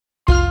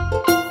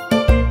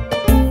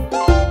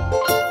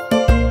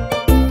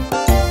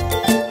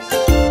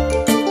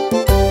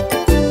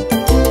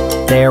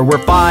There were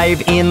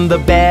 5 in the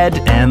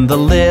bed, and the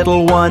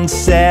little one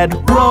said,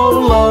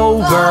 "Roll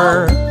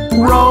over,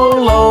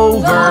 roll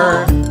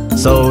over."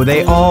 So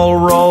they all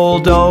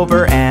rolled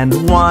over,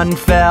 and one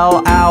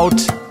fell out.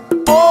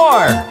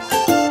 4!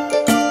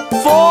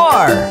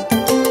 4!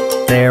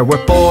 There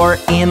were 4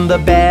 in the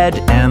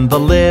bed, and the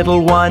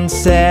little one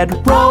said,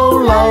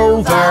 "Roll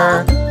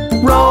over,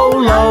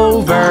 roll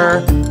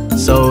over."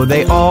 So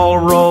they all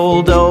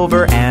rolled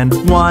over, and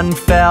one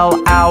fell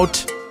out.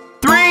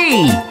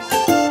 3!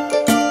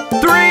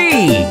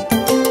 3!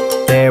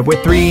 There were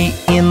 3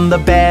 in the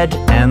bed,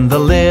 and the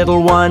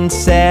little one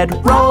said,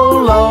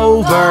 "Roll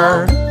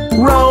over,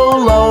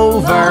 roll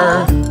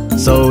over."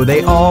 So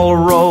they all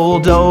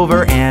rolled over,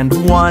 and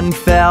one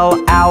fell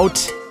out.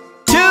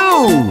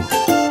 2!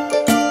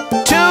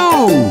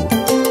 2!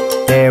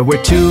 There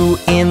were 2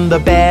 in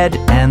the bed,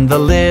 and the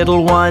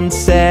little one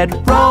said,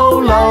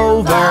 "Roll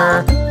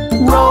over,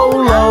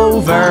 roll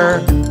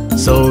over."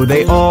 So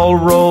they all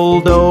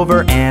rolled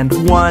over, and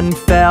one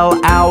fell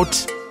out.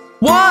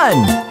 1!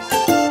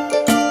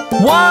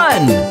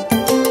 1!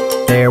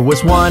 There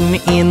was 1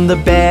 in the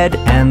bed,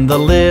 and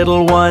the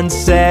little one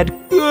said,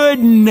 "Good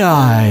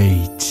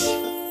night."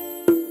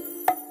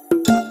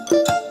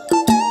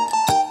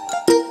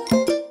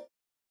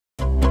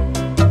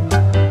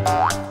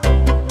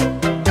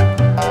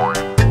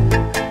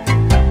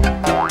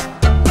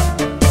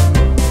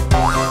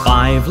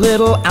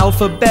 Little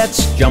alphabets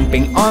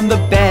jumping on the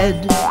bed.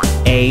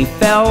 A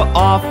fell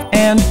off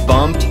and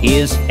bumped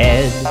his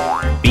head.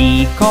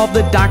 B called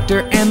the doctor,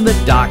 and the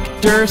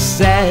doctor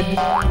said,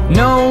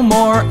 "No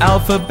more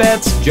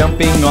alphabets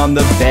jumping on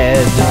the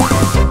bed."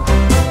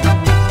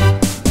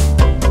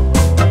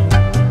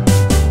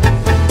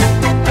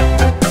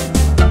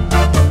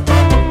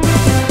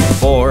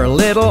 Four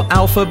little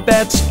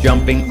alphabets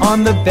jumping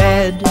on the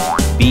bed.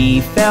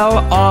 B fell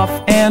off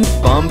and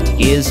bumped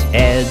his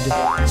head.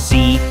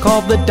 C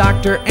called the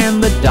doctor,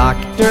 and the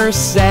doctor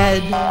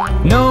said,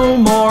 "No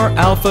more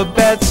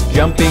alphabets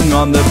jumping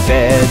on the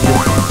bed."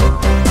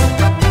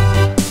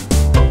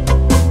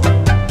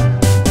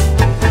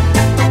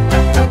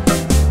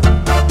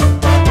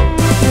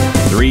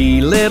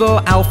 Three little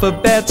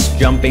alphabets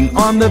jumping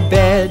on the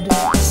bed.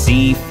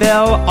 C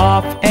fell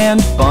off and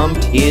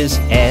bumped his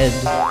head.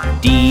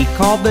 D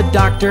called the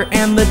doctor,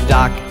 and the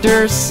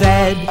doctor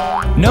said,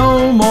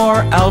 "No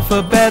more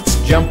alphabets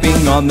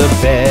jumping on the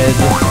bed."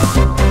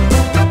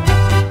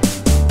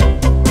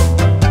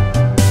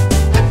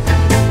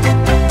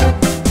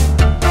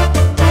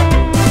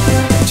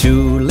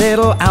 Two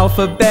little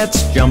alphabets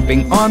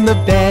jumping on the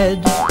bed.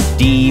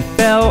 D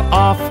fell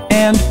off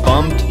and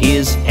bumped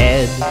his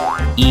head.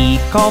 E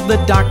called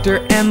the doctor,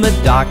 and the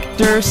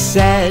doctor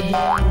said,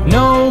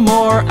 "No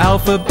more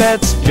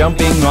alphabets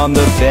jumping on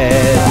the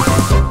bed."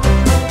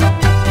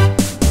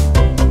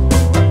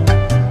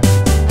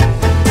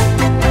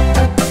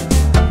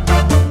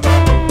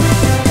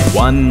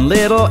 One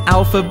little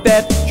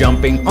alphabet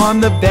jumping on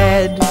the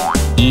bed.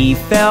 E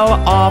fell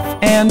off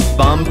and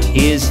bumped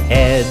his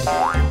head.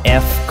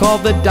 F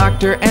called the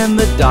doctor, and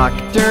the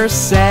doctor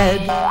said,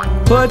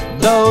 "Put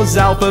those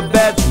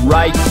alphabets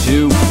right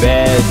to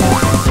bed."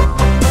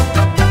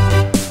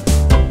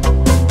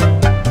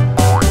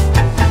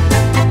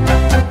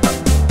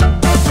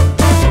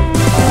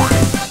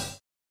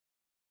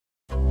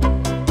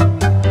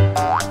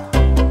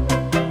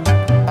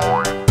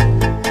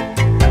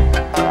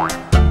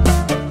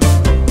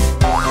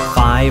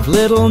 Five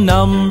little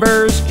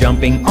numbers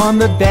jumping on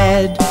the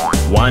bed.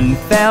 One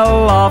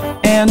fell off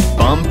and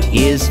bumped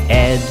his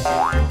head.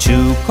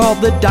 Two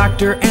called the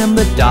doctor, and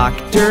the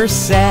doctor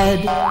said,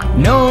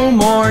 "No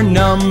more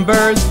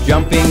numbers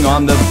jumping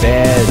on the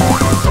bed."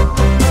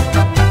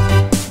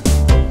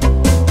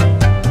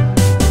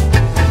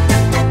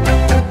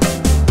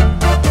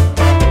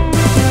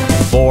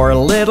 Four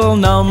little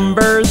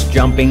numbers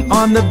jumping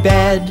on the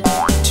bed.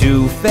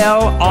 Two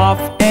fell off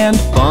and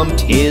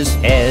bumped his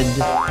head.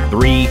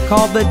 Three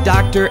called the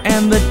doctor,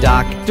 and the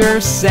doctor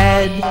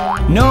said,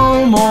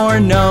 "No more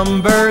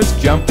numbers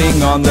jumping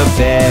on the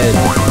bed."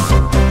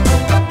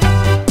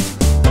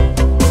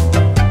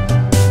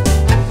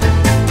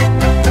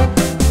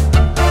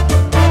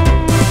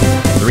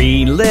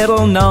 Three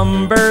little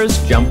numbers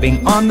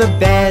jumping on the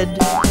bed.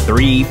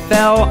 Three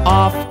fell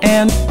off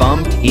and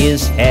bumped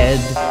his head.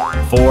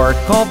 Four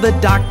called the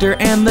doctor,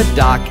 and the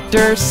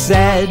doctor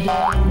said,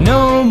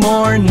 "No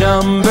more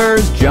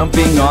numbers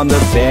jumping on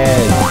the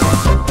bed."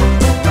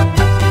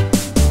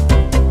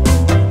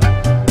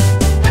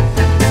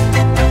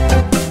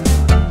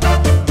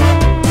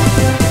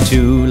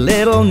 Two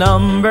little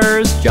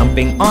numbers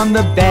jumping on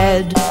the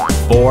bed.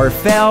 Four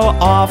fell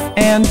off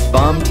and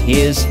bumped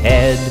his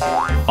head.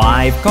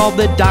 Five called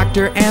the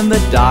doctor, and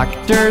the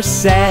doctor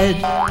said,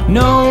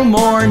 "No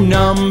more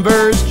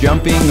numbers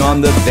jumping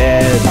on the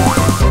bed."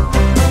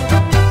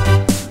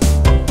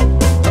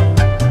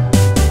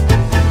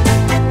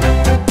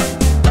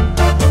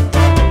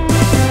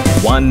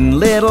 One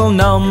little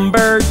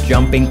number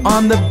jumping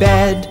on the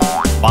bed.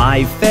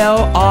 5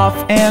 fell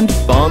off and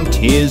bumped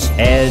his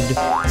head.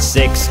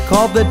 6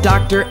 called the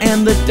doctor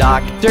and the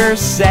doctor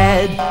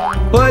said,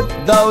 "Put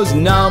those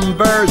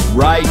numbers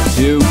right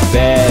to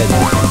bed."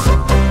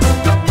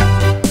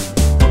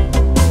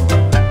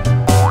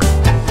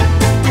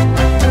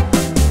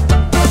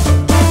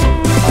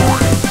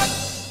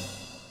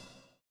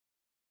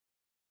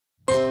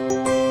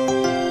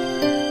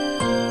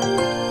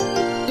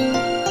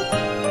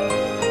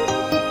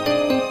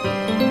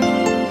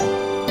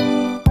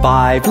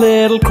 5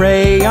 little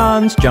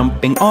crayons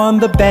jumping on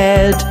the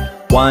bed.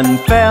 1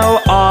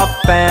 fell off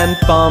and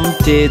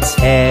bumped its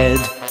head.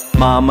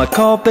 Mama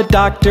called the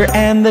doctor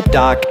and the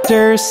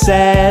doctor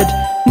said,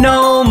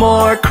 "No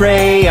more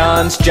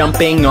crayons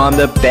jumping on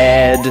the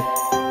bed."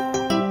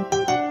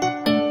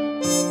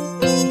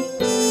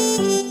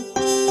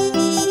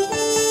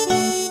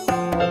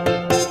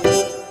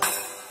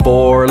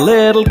 4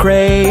 little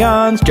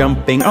crayons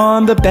jumping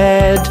on the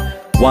bed.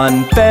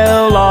 1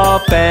 fell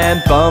off and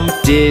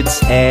bumped its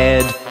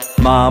head.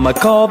 Mama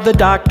called the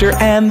doctor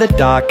and the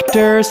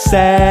doctor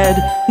said,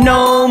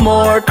 "No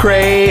more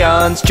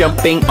crayons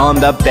jumping on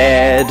the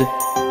bed."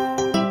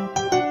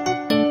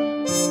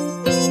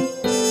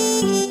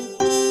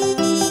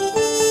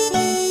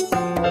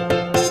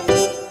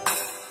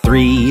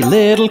 3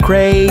 little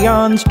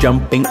crayons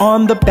jumping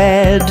on the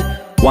bed.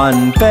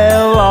 1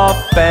 fell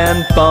off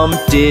and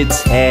bumped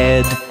its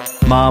head.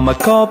 Mama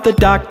called the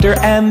doctor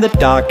and the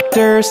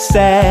doctor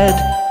said,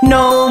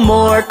 "No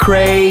more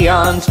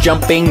crayons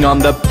jumping on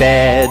the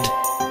bed."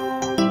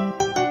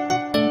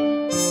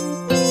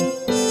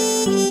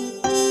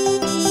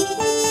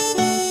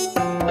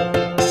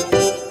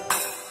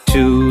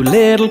 Two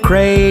little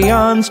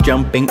crayons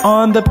jumping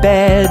on the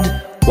bed.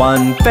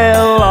 1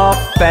 fell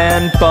off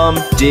and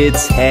bumped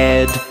its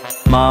head.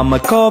 Mama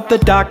called the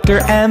doctor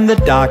and the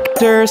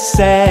doctor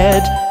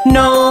said,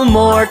 "No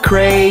more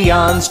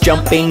crayons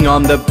jumping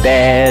on the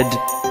bed."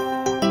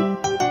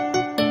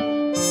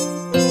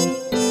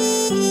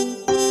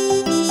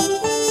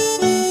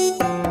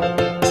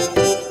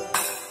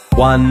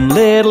 One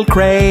little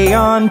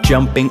crayon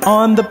jumping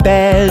on the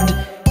bed.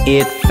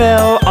 It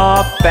fell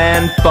off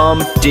and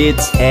bumped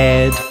its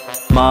head.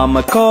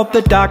 Mama called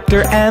the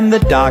doctor and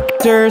the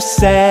doctor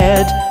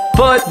said,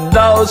 "Put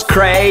those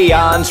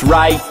crayons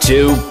right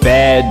to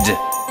bed."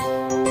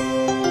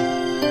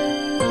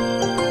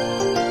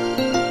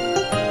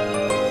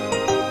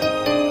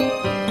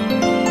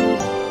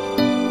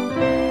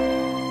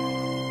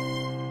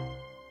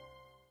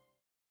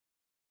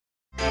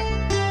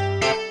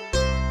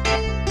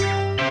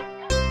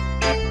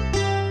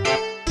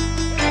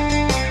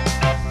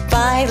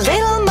 Five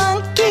little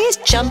monkeys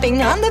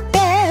jumping on the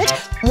bed.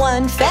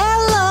 1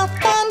 fell off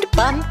and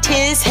bumped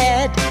his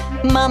head.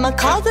 Mama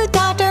called the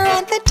doctor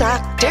and the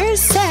doctor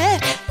said,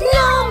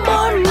 "No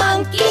more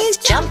monkeys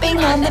jumping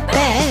on the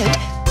bed."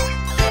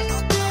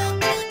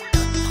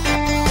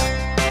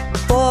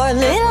 4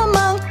 little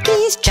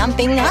monkeys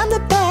jumping on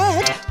the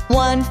bed.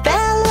 1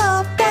 fell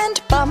off and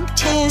bumped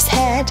his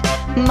head.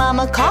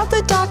 Mama called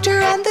the doctor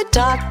and the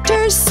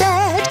doctor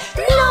said,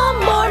 "No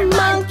more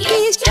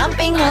monkeys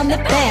jumping on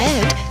the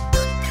bed."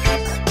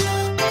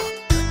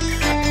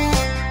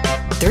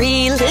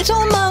 3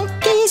 little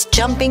monkeys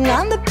jumping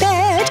on the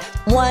bed.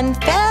 1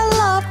 fell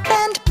off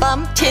and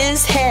bumped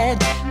his head.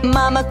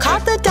 Mama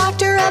called the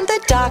doctor and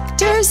the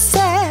doctor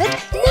said,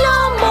 "No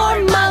more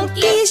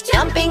monkeys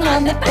jumping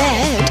on the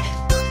bed."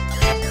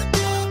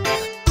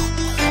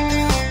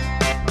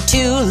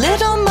 2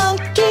 little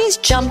monkeys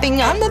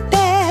jumping on the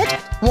bed.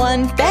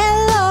 1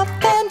 fell off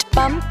and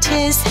bumped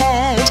his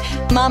head.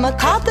 Mama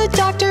called the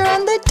doctor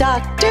and the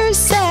doctor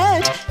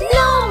said,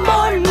 "No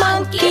more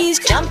monkeys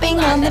jumping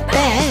on the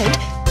bed."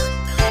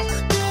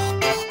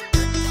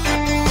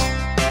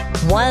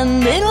 1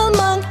 little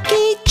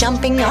monkey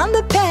jumping on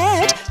the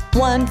bed.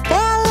 1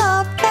 fell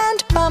off and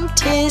bumped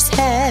his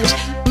head.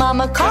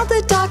 Mama called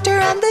the doctor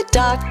and the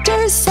doctor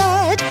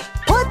said,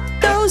 "Put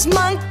those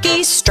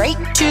monkeys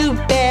straight to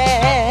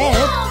bed."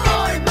 No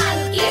more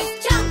monkeys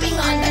jumping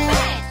on the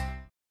bed.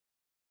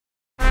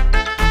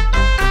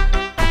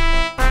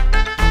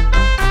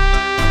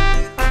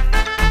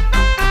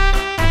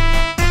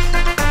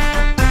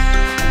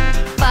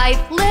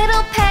 Five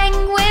little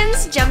penguins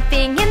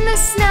jumping in the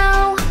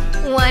snow.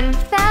 1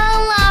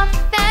 fell off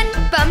and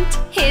bumped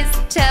his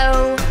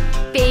toe.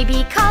 Baby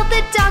called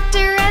the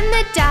doctor and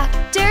the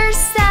doctor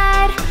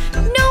said,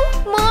 "No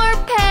more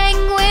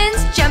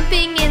penguins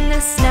jumping in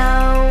the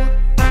snow."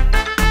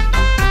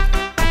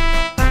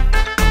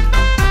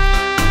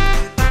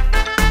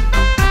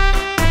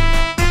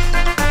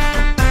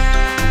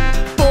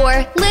 4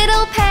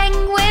 little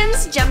penguins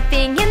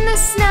jumping in the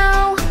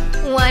snow.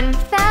 1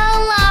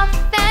 fell off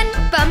and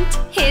bumped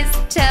his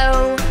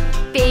toe.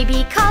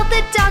 Baby called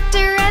the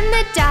doctor and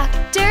the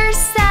doctor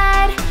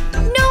said,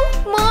 "No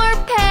more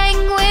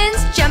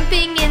penguins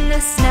jumping in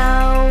the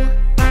snow."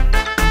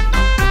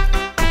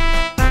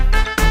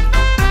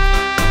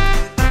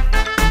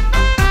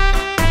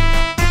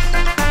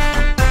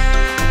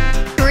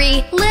 3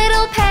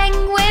 little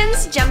penguins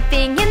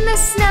jumping in the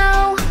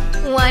snow.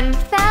 1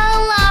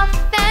 fell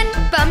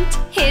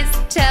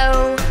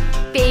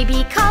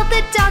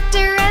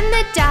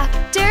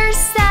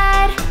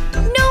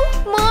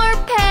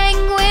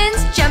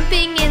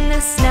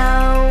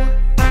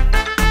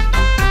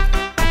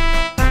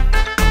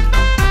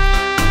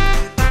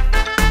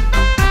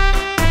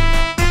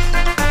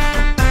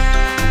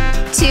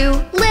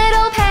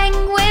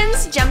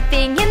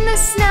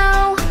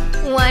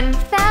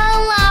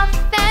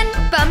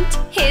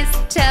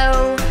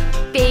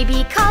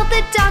called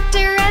the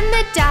doctor and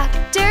the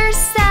doctor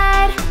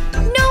said,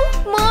 "No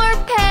more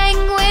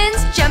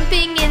penguins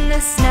jumping in the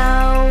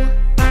snow."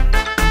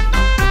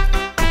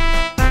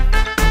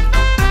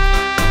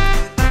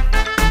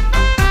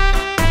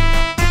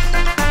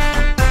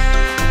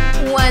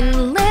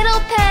 One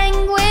little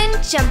penguin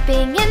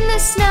jumping in the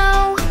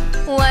snow.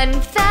 One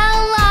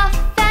fell off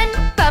and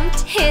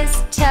bumped his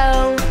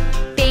toe.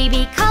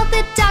 Baby called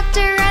the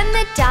doctor and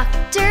the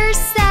doctor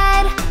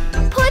said,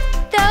 "Put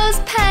those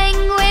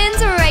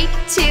penguins right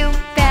to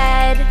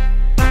bed."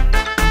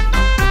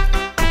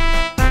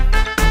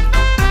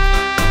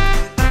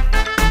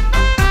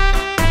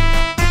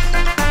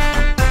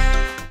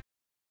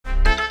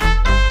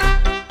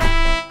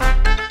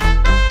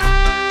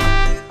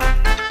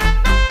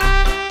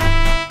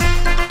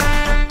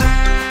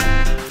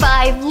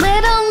 Five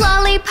little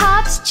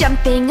lollipops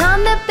jumping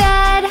on the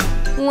bed.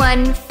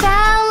 One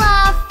fell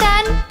off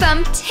and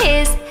bumped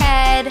his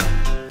head.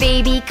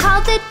 Baby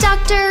called the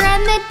doctor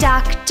and the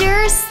doctor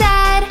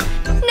said,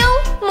 "No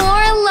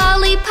more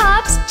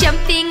lollipops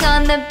jumping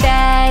on the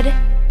bed."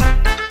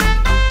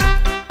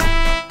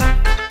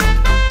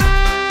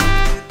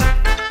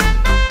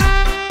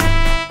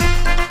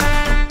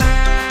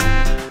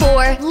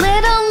 Four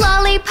little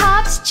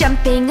lollipops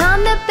jumping on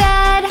the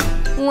bed.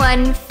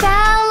 One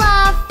fell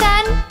off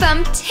and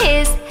bumped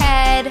his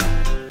head.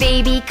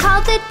 Baby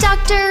called the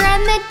doctor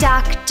and the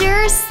doctor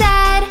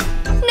said,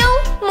 "No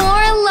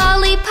more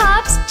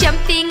lollipops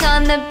jumping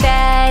on the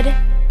bed."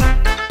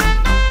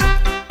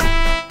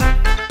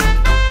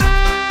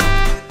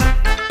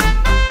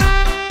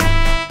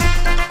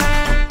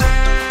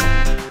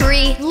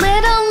 Three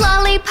little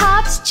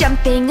lollipops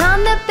jumping on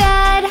the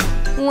bed.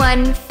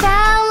 One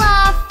fell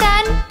off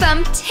and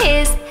bumped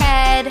his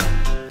head.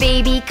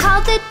 Baby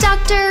called the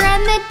doctor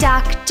and the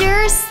doctor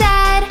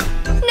said,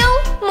 "No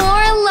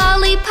more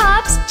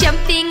lollipops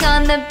jumping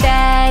on the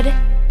bed."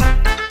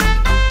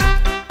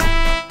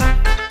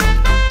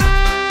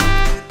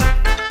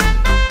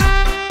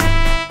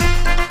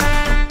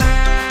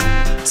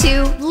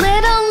 Two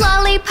little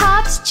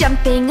lollipops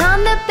jumping on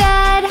the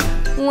bed.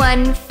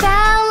 One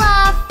fell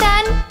off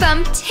and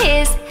bumped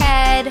his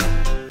head.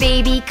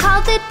 Baby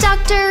called the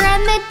doctor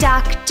and the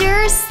doctor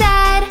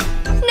said,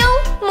 "No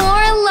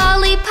more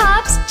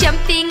lollipops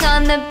jumping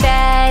on the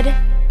bed."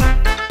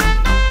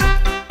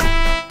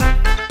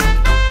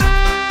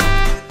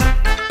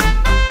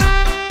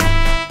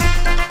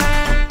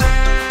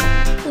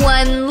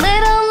 One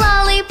little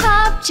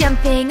lollipop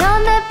jumping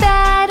on the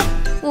bed.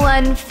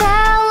 One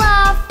fell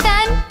off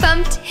and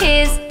bumped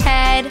his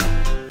head.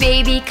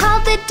 Baby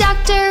called the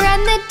doctor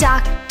and the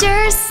doctor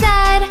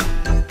said,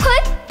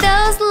 "Put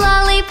those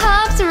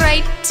lollipops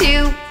right to